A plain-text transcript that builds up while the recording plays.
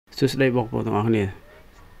សួស្តីបងប្អូនទាំងអស់គ្នា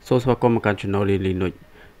សូមស្វាគមន៍មកកាន់ Channel Linux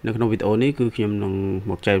នៅក្នុងវីដេអូនេះគឺខ្ញុំនឹង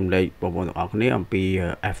មកចែករំលែកបងប្អូនទាំងអស់គ្នាអំពី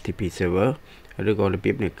FTP Server ឬក៏រ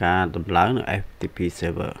បៀបនៃការដំឡើងនៅ FTP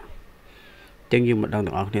Server ចឹងយើងមកដឹង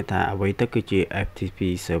ទាំងអស់គ្នាថាអ្វីទៅគឺជា FTP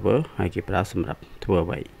Server ហើយគេប្រើសម្រាប់ធ្វើអ្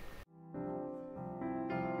វី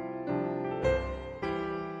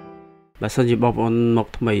បើសិនជាបងប្អូនមក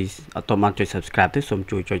ថ្មីអត់ទាន់បានចុច Subscribe ទេសូម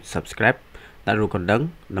ជួយចុច Subscribe ដាក់រូបកណ្ដឹង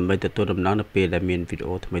ដើម្បីទទួលដំណឹងនៅពេលដែលមានវីដេ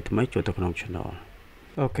អូថ្មីៗចូលទៅក្នុង Channel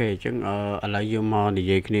អូខេអញ្ចឹងឥឡូវយើងមកនិ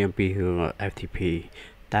យាយគ្នាអំពីរឿង FTP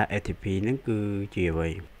តើ FTP ហ្នឹងគឺជាអ្វី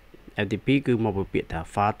FTP គឺមកពីពាក្យថា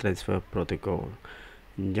File Transfer Protocol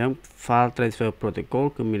អញ្ចឹង File Transfer Protocol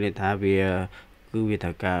គឺមានន័យថាវាត្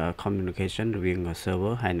រូវការ communication រវាង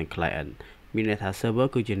server ហើយនិង client មានន័យថា server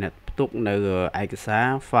គឺជាអ្នកផ្ទុកនៅឯកសារ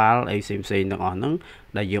file អីផ្សេងៗទាំងអស់ហ្នឹង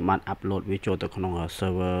ដែលយើងបាន upload វាចូលទៅក្នុង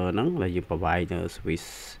server ហ្នឹងដែលយើង provide នៅ service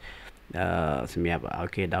សម្រាប់ឲ្យ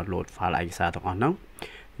គេ download file ឯកសារទាំងអស់ហ្នឹង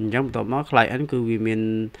អញ្ចឹងបន្ទាប់មក client គឺវាមាន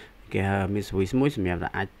គេហៅមាន service មួយសម្រាប់ថា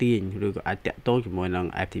អាចទាញឬក៏អាចតាក់ទងជាមួយនឹង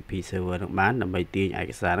FTP server នឹងបានដើម្បីទាញឯ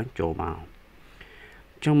កសារហ្នឹងចូលមកអ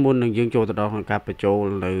ញ្ចឹងមុននឹងយើងចូលទៅដល់ក្នុងការបញ្ចូល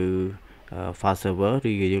នៅ file server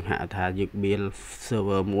ឬយើងហៅថាយើង build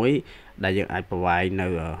server មួយដែលយើងអាច provide នៅ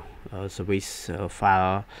service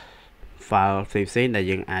file ផ្សេងៗដែល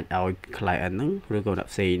យើងអាចឲ្យ client ហ្នឹងឬក៏អ្នក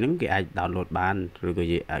ផ្សេងហ្នឹងគេអាច download បានឬក៏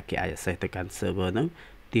គេអាច access ទៅកាន់ server ហ្នឹង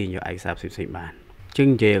ទាញយកឯកសារផ្សេងៗបានអញ្ចឹង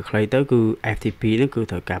និយាយឲ្យខ្លីទៅគឺ FTP ហ្នឹងគឺ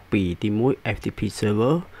ត្រូវការពីរទី1 FTP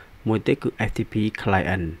server មួយទៀតគឺ FTP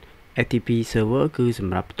client FTP server គឺស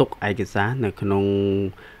ម្រាប់ផ្ទុកឯកសារនៅក្នុង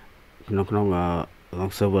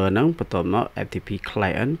server ហ្នឹងបន្ទាប់មក FTP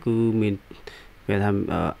client គឺមានគេថា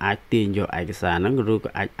អាចទាញយកឯកសារហ្នឹងឬក៏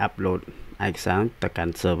អាច upload ឯកសារទៅកា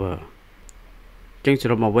ន់ server ចឹងស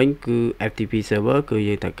រុបមកវិញគឺ FTP server គឺ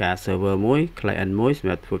យើងត្រូវការ server មួយ client មួយស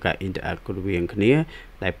ម្រាប់ធ្វើការ interact រវាងគ្នា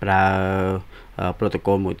ដែលប្រើ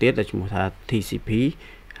protocol មួយទៀតដែលឈ្មោះថា TCP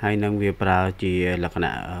ហើយនឹងវាប្រើជាលក្ខ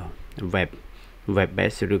ណៈ web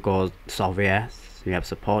based ឬក៏ software សម្រាប់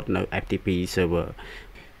support នៅ FTP server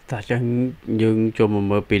តែចឹងយើងចូលមក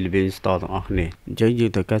មើលពី level install ទាំងអស់គ្នាអញ្ចឹងយើ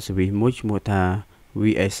ងត្រូវការ service មួយឈ្មោះថា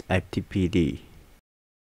VSFTPD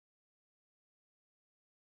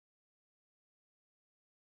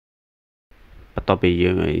បន្ទាប់ពីយើ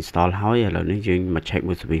ង install ហើយឥឡូវនេះយើងមក check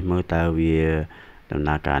មួយ service មើលតើវាដំ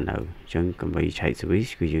ណើរការនៅអញ្ចឹងដើម្បី check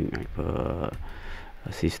service គឺយើងអាចប្រើ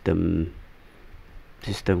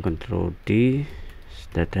system control D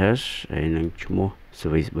status ហើយនឹងឈ្មោះ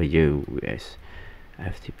service របស់យើង VS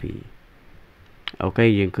FTP អូខេ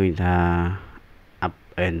យើងឃើញថា up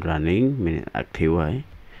and running មាន active ហើយ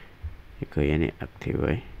ឃើញនេះ active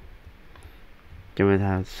ហើយចាំមើល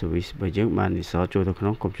ថា service របស់យើងបាន install ចូលទៅក្នុ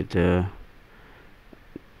ង computer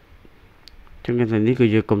ចឹងគឺនេះគឺ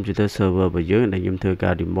ជា computer server របស់យើងដែលខ្ញុំធ្វើកា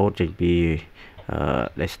រ remote ចេញពី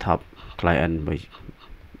desktop client របស់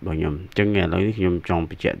ខ្ញុំអញ្ចឹងឥឡូវនេះខ្ញុំចង់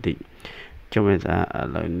បញ្ជាក់តិចចឹងមានថាឥ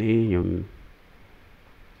ឡូវនេះខ្ញុំ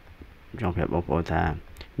ចង់ប្រាប់បងប្អូនថា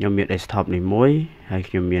ខ្ញុំមាន desktop នេះមួយហើយ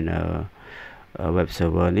ខ្ញុំមាន web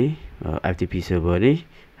server នេះ FTP server នេះ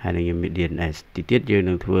ហើយនឹងខ្ញុំមាន DNS ទីទៀតយើង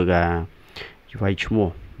នឹងធ្វើការវាយឈ្មោះ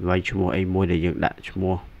អីមួយដែលយើងដាក់ឈ្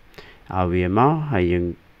មោះឲ្យវាមកហើយយើង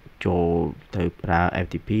ចូលទៅប្រើ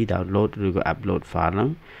FTP download ឬក៏ upload file ហ្នឹង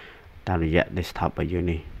តាមរយៈ desktop របស់យើង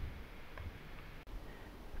នេះ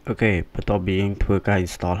អូខេបន្ទាប់ពីយើងធ្វើការ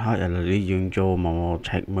install ហើយឥឡូវនេះយើងចូលមក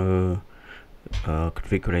check មើល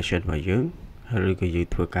configuration របស់យើងឬក៏យើង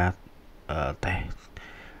ធ្វើការ test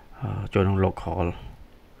ចូលក្នុង local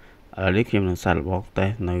ឥឡូវនេះខ្ញុំនឹង saddlebox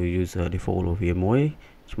test នៅ user default របស់វាមួយ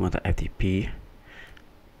ឈ្មោះថា FTP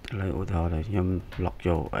ឥឡូវឧទាហរណ៍ថាខ្ញុំ log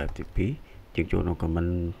ចូល FTP យើងចូលក្នុង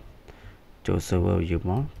command ចូល server យើង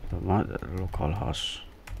មក localhost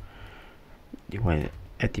យើងឲ្យ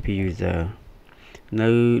FTP user នៅ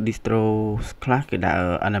distro ខ្លះគេដាក់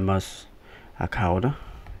anonymous account ណា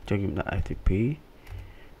ចឹងខ្ញុំដាក់ FTP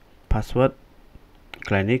password ក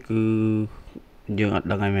ន្លែងនេះគឺយើងអត់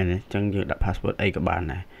ដឹងហើយមែនទេចឹងយើងដាក់ password អីក៏បាន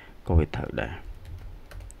ដែរក៏វាត្រូវដែរ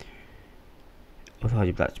ឧទាហរណ៍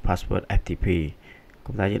យើងដាក់ password FTP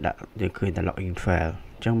កុំតែយើងឃើញតែ login file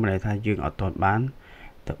ចឹងមានន័យថាយើងអត់ទាន់បាន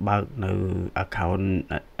ទៅបើកនៅ account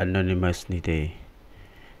anonymous នេះទេ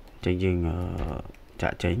ចឹងយើងចា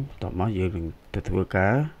ក់ចេញតមកយើងនឹងទៅធ្វើកា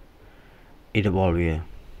រ enable វា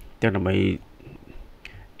ចឹងដើម្បី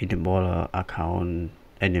enable account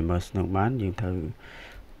anonymous នឹងបានយើងត្រូវ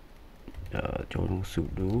ចូលក្នុង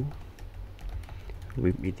sudo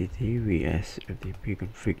webett vs ftp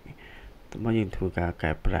config តមកយើងធ្វើការ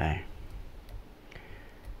កែប្រែ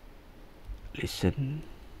listen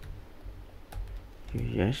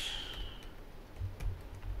yes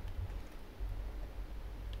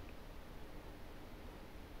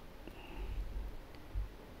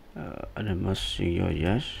anonymous យើងយក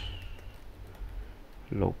yes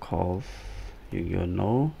local យើងយក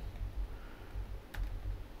no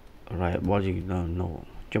variable យើងយក no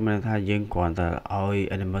ចាំមិនថាយើងគ្រាន់តែឲ្យ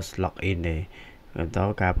anonymous login ទេទៅ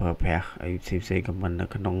ការប្រើប្រាស់អីផ្សេងៗ comment នៅ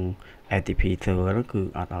ក្នុង FTP server នោះគឺ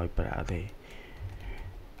អត់ឲ្យប្រើទេ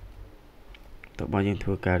តើបើយើងធ្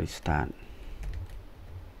វើការ restart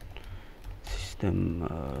system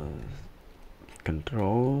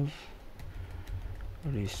controls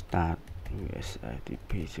restart with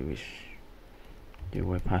FTP switch យើង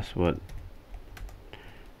ឲ្យ password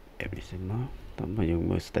everything មកតើបើយើង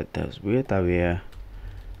មើល status វាតើវា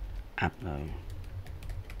up ហើយ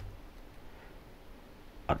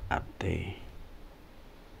អត់ up ទេ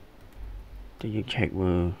តែយើង check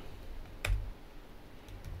មើល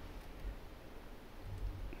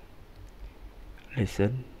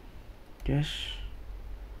listen yes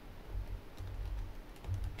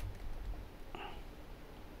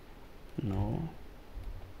no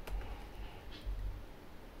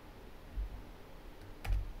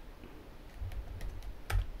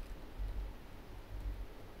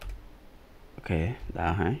ok ដ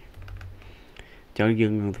ល់ហើយចឹងយើ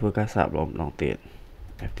ងនឹងធ្វើការសាកល្បងម្ដងទៀត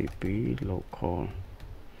FTP local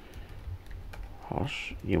host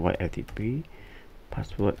យើងវាយ FTP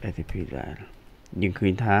password FTP ដែរយើងឃើ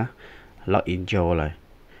ញថា login ចូលហើយ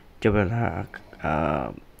ចាំថា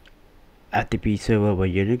FTP server រប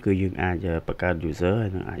ស់យើងនេះគឺយើងអាចបង្កើត user ហើ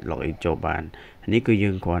យនឹងអាច login ចូលបាននេះគឺយើ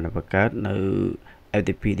ងគ្រាន់តែបង្កើតនៅ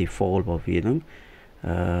FTP default របស់វាហ្នឹង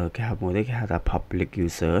គេហៅមួយនេះគេហៅថា public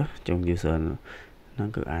user ចុង user ហ្នឹង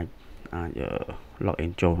គឺអាច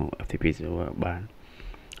login ចូលក្នុង FTP server បាន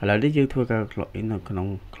ឥឡូវនេះយើងធ្វើការ login នៅក្នុង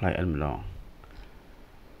client ម្ដង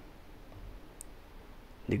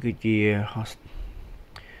នេះគឺជា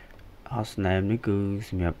host name នេះគឺស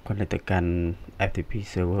ម្រាប់ connect ទៅកាន់ FTP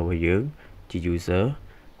server របស់យើងជា user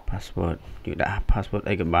password យើងដាក់ password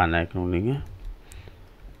អីក៏បានដែរក្នុងនេះណា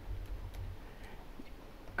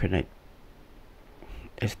connect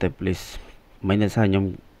establish មិនថាខ្ញុំ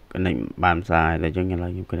connect បានផ្សាយតែចឹងឥឡូ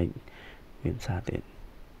វខ្ញុំ connect មានផ្សាយទៀត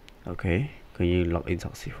អូខេគឺយើង login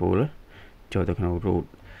successful ចូលទៅក្នុង root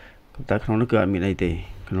តែក្នុងនោះគឺអត់មានអីទេ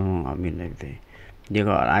ក្នុងអត់មានអីទេយើង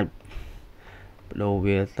ក៏អាចបដូរ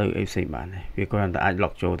វាទៅអីផ្សេងបានដែរវាគ្រាន់តែអាច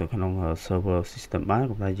log ចូលទៅក្នុង server system បាន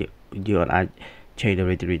ក៏តែយើងអាច change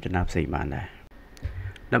directory ទៅណាផ្សេងបានដែរ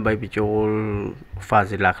ដើម្បីបញ្ចូល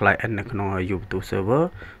Fazilla client នៅក្នុង Ubuntu server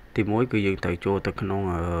ទីមួយគឺយើងត្រូវចូលទៅក្នុង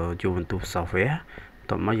Ubuntu software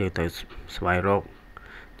តោះមកយើងទៅស្វែងរក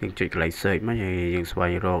យើងចុចកន្លែង search មកយើងស្វែ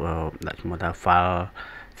ងរកដាក់ឈ្មោះថា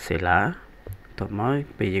Fazilla តោះមក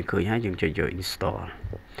ពេលយើងឃើញហើយយើងចុចយក install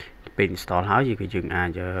ពេល install ហើយយើងអា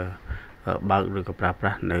ចបើកឬក៏ប្រើប្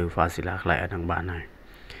រាស់នៅ Fazilla client ហ្នឹងបានហើយ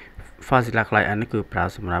Fazilla client នេះគឺប្រើ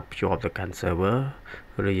សម្រាប់ភ្ជាប់ទៅកាន់ server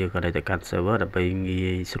ឬយើងក៏ទៅកាន់ server ដើម្បីងា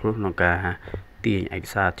យស្រួលក្នុងការទាញឯក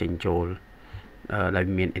សារចេញចូលដែល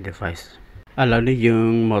មាន interface ឥឡូវនេះយើង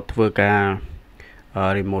មកធ្វើការ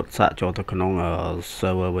remote សាកចូលទៅក្នុង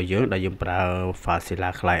server របស់យើងដែលយើងប្រើ Fazilla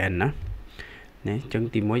client ណានេះអញ្ចឹង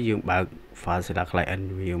ទីមួយយើងបើក Fazilla client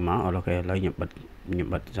វាមកអូខេឥឡូវខ្ញុំ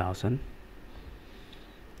បិទចោលសិន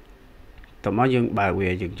តោះមកយើងបើកវា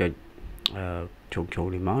យើងចុចចូល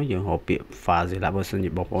នេះមកយើងហៅពាក្យ Fazilla បើសិនជា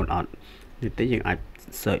បងប្អូនអត់នេះទេយើងអាច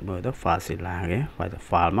search មើលទៅ Fazilla គេបើទៅ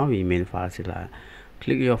file មកវាមាន Fazilla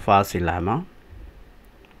click យក Fazilla មក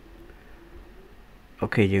អូ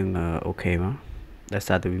ខេយើងអូខេមកដែល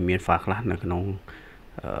សារតែវាមាន file ខ្លះនៅក្នុង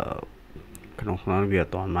វាអ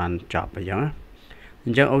ត់ទាន់បានចប់អញ្ចឹងអ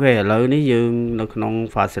ញ្ចឹងអូខេឥឡូវនេះយើងនៅក្នុង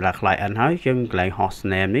Fazilla client ហើយយើងកន្លែង host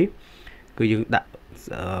name នេះគឺយើងដាក់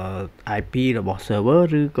IP របស់ server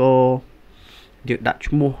ឬក៏យើងដាក់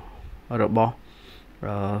ឈ្មោះរបស់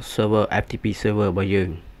server FTP server របស់យើង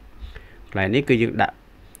កន្លែងនេះគឺយើងដាក់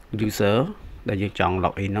user ដែលយើងចង់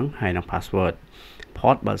login ហ្នឹងហើយនឹង password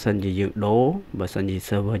port បើសិនជាយើងដូរបើសិនជា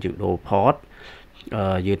server យើងដូរ port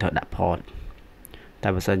យើងត្រូវដាក់ port តែ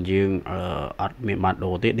បើសិនយើងអត់មានបានដូ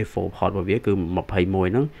រទេ default port របស់វាគឺ21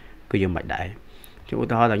ហ្នឹងគឺយើងមិនដែរជាឧ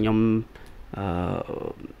ទាហរណ៍ថាខ្ញុំ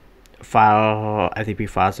file FTP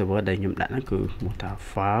file server ដែលខ្ញុំដាក់ហ្នឹងគឺឈ្មោះថា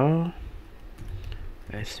file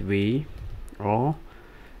sv or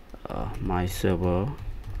my server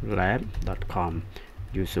lab.com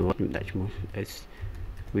user ខ្ញុំដាក់ឈ្មោះ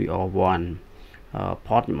svr1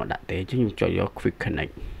 port ខ្ញុំដាក់ទេចឹងខ្ញុំចុចយក quick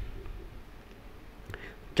connect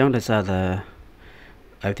ចឹងដោយសារតែ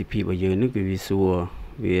FTP របស់យើងនេះគឺវាសួរ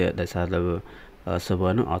វាដោយសារតែ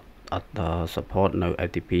server នោះអត់ support នៅ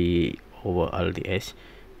FTP over LTS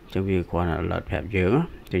ចឹងវាគ្រាន់តែ alert ប្រាប់យើង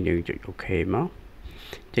ចឹងយើងចុច OK មក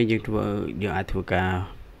ចឹងយើងអាចធ្វើការ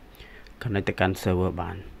connect ទៅកាន់ server បា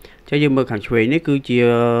នចឹងយើងមើលខាងឆ្វេងនេះគឺជា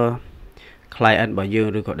client របស់យើង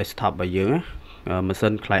ឬក៏ desktop របស់យើងម៉ាស៊ី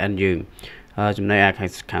ន client យើងចំណែក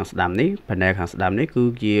ខាងស្ដាំនេះ panel ខាងស្ដាំនេះគឺ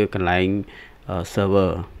ជាកន្លែង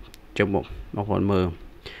server ចុះបងប្អូនមើល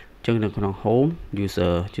អញ្ចឹងនៅក្នុង home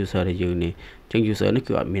user ដែលយើងនេះអញ្ចឹង user នេះ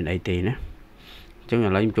គឺអត់មានអីទេណាអញ្ចឹងឥ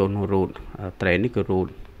ឡូវខ្ញុំចូលក្នុង root train នេះគឺ root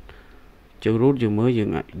ចឹង root យើងមើល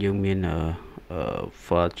យើងមាន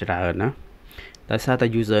file ច្រើនណាដោយសារតែ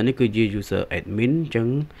user នេះគឺជា user admin អញ្ចឹង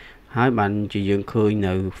ហើយបានជាយើងឃើញ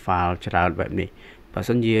នៅ file ច្រើនបែបនេះបើ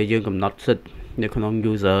សិនជាយើងកំណត់សិទ្ធិនៅក្នុង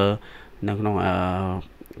user នៅក្នុង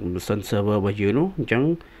ម៉ាស៊ីន server របស់យើងនោះអញ្ចឹង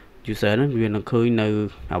user ហ្នឹងវានឹងឃើញនៅ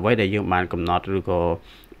អ្វីដែលយើងបានកំណត់ឬក៏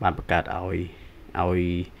បានបង្កើតឲ្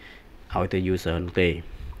យទៅ user នោះទេអ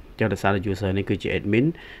ញ្ចឹងដោយសារតែ user នេះគឺជា admin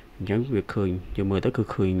អញ្ចឹងវាឃើញយើងមើលទៅគឺ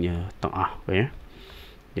ឃើញទាំងអស់ឃើញណា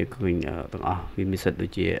យើងឃើញទាំងអស់វាមានសិទ្ធិដូច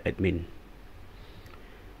ជា admin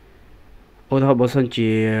ឧទាហរណ៍បើសិនជា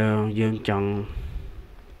យើងចង់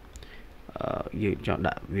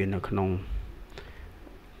ដាក់វានៅក្នុង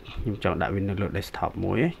ខ្ញុំចង់ដាក់វានៅលើ desktop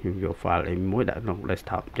មួយខ្ញុំយក file មួយដាក់ក្នុង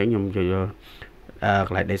desktop អញ្ចឹងខ្ញុំយកក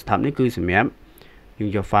ន្លែង desktop នេះគឺសម្រាប់យើង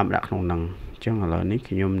យក file ដាក់ក្នុងហ្នឹងអញ្ចឹងឥឡូវនេះ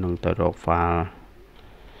ខ្ញុំនឹងទៅរក file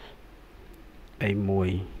មួយ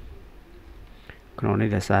ក្នុងនេះ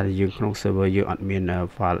ដោយសារតែយើងក្នុង server យើងអត់មាន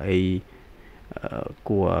file អី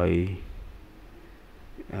គួរឲ្យ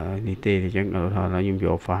នេះទេអញ្ចឹងឥឡូវខ្ញុំយ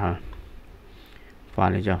ក file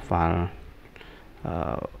នេះចាស់ file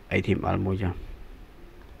HTML មួយចាស់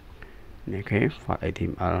នេះគេ file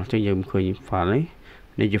HTML អញ្ចឹងយើងឃើញ file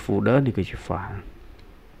នេះជា folder នេះគឺជា file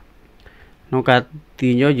ក្នុងការទា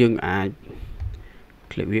ញយកយើងអាច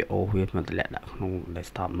click វាអូវាមកតម្លាក់ដាក់ក្នុង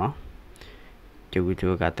desktop មកជួយធ្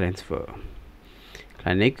វើការ transfer កន្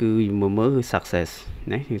លែងនេះគឺមើលគឺ success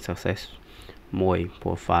ណាគឺ success មួយ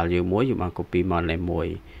profile យើងមួយយើងបាន copy មកលេខ1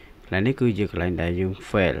កន្លែងនេះគឺជាកន្លែងដែលយើង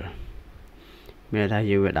fail មានន័យថា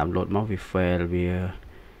យើងវា download មកវា fail វា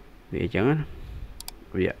អញ្ចឹងណា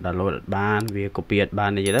វា download អត់បានវា copy អត់បា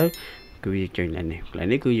នអីទៅគឺវាចេញឡើងនេះកន្លែង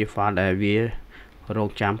នេះគឺជា file ដែលវារង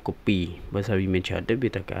ចាំ copy បើសិនវាមានច្រើនទៅវា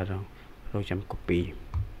ត្រូវការរងចាំ copy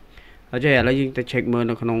អញ្ចឹងឥឡូវយើងទៅ check មើល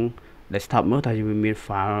នៅក្នុង desktop មើលថាវាមាន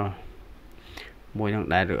file មួយហ្នឹង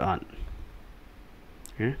ដែរឬអត់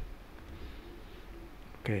ណា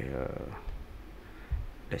អូខេ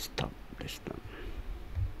desktop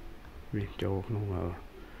វាចូលក្នុង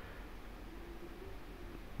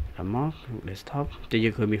desktop តែយើ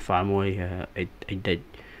ងឃើញមាន file មួយ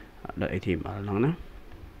index.html ហ្នឹងណា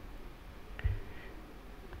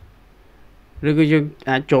ឬក៏យើង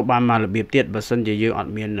អាចចូលបានមករបៀបទៀតបើសិនជាយើងអ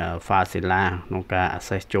ត់មាន FileZilla ក្នុងការ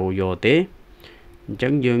access ចូលយកទេអញ្ចឹ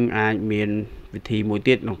ងយើងអាចមានវិធីមួយ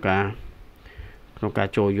ទៀតក្នុងការ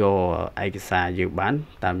ចូលយកឯកសារយើងបាន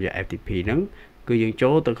តាមរយៈ FTP ហ្នឹងគឺយើងចូ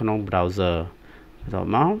លទៅក្នុង browser បន្ទាប់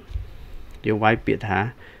មកយើងវាយពាក្យថា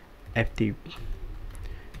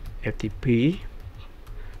FTP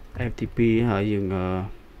ហើយយើង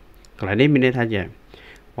កន្លែងនេះមានន័យថាយ៉ាង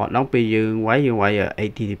មកដល់ពេលយើងវាយ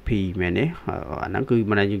HTTP មែនទេអាហ្នឹងគឺ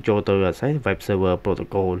មិនថាយើងចូលទៅ access web server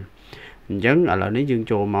protocol អញ្ចឹងឥឡូវនេះយើង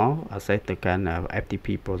ចូលមក access ទៅកាន់ FTP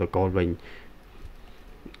protocol វិញ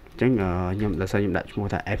អញ្ចឹងខ្ញុំដាក់ឈ្មោះ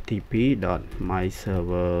ថា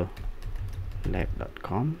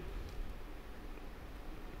ftp.myserverlab.com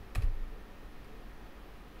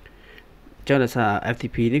ចឹងដោយសារ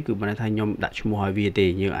FTP នេះគឺមិនថាខ្ញុំដាក់ឈ្មោះឲ្យវាទេ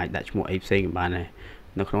យើងអាចដាក់ឈ្មោះអីផ្សេងក៏បានដែរ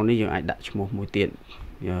នៅក្នុងនេះយើងអាចដាក់ឈ្មោះមួយទៀត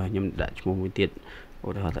ខ្ញុំដាក់ឈ្មោះមួយទៀតឧ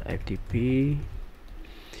ទាហរណ៍ថា FTP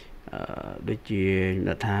ដូចជាខ្ញុំ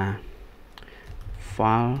ដាក់ថា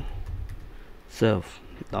file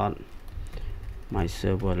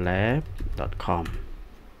serve.myserverlab.com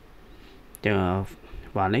ចឹង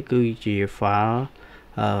file នេះគឺជា file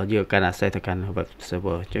យើងកាន់ access ទៅកាន់ web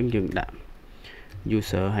server អញ្ចឹងយើងដាក់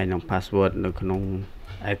user ហើយនិង password នៅក្នុង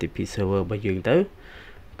FTP server របស់យើងទៅ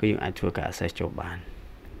គឺយើងអាចធ្វើការ access ចូលបាន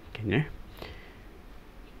ឃើញទេ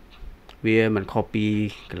វាមិន copy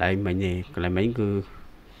កន្លែងមិញទេកន្លែងមិញគឺ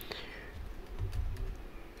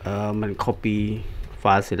មិន copy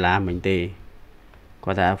FileZilla មិញទេ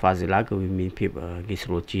គាត់ថា FileZilla គឺវាមានភាពងាយស្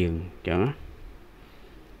រួលជាងអញ្ចឹង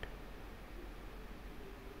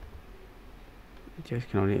ចេះ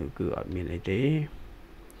ក្នុងនេះគឺអត់មានអីទេ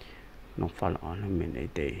ក្នុង file on មានអី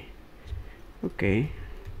ទេអូខេ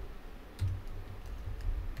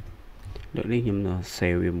លើកនេះខ្ញុំនឹង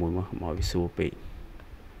save វាមួយមកមកវាសួរពេក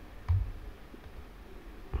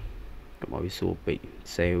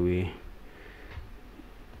save វា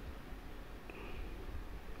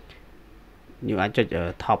យើងអាចចុច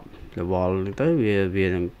top level ទៅវា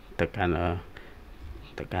នឹងទៅកា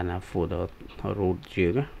ន់ folder root យើ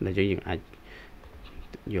ងណាដែលយើងអាច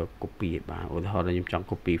យក copy បានឧទាហរណ៍ខ្ញុំចង់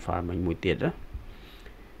copy file មួយទៀតណា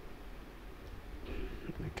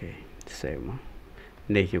save មក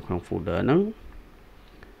នេះជាក្នុង folder ហ្នឹង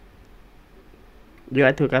យើង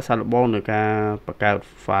អាចធ្វើការសាកល្បងនៅការបង្កើត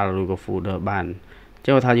file ឬក៏ folder បាន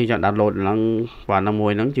ចុះថាយើងចង់ download ឡើង file ណាមួ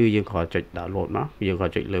យហ្នឹងគឺយើងគ្រាន់ចុច download មកយើងគ្រា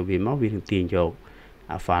ន់ចុចលើវាមកវានឹងទាញយក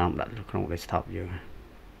អា file ហ្នឹងដាក់ក្នុង desktop យើង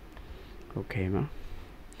អូខេមក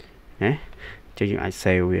ណាចុះយើងអាច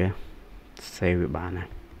save វាបានណា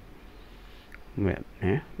មែន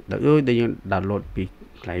ណាដូចយើង download ពី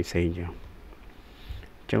កន្លែងផ្សេងចឹង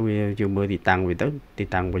ចុះវាយើងមើលទីតាំងវាទៅទី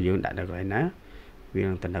តាំងរបស់យើងដាក់នៅកន្លែងណាវា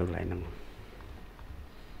នឹងទៅនៅកន្លែងហ្នឹង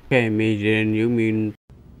Okay, me you mean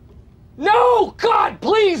No, God,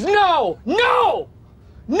 please, no, no,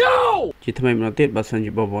 no. ជាថ្មីម្ដងទៀតបើសិន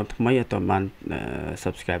ជាបងប្អូនថ្មីអត់បាន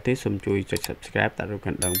subscribe ទេសូមជួយចុច subscribe តាក់រូបក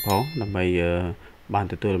ណ្ដឹងផងដើម្បីបាន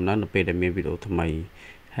ទទួលដំណឹងនៅពេលដែលមានវីដេអូថ្មី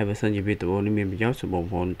ហើយបើសិនជាវីដេអូនេះមានប្រយោជន៍សូមបង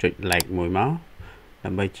ប្អូនចុច like មួយមកដើ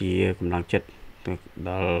ម្បីជាកម្លាំងចិត្តដ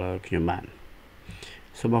ល់ខ្ញុំបាន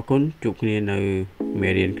សូមអរគុណជួបគ្នានៅមេ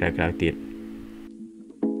រៀនក្រោយៗទៀត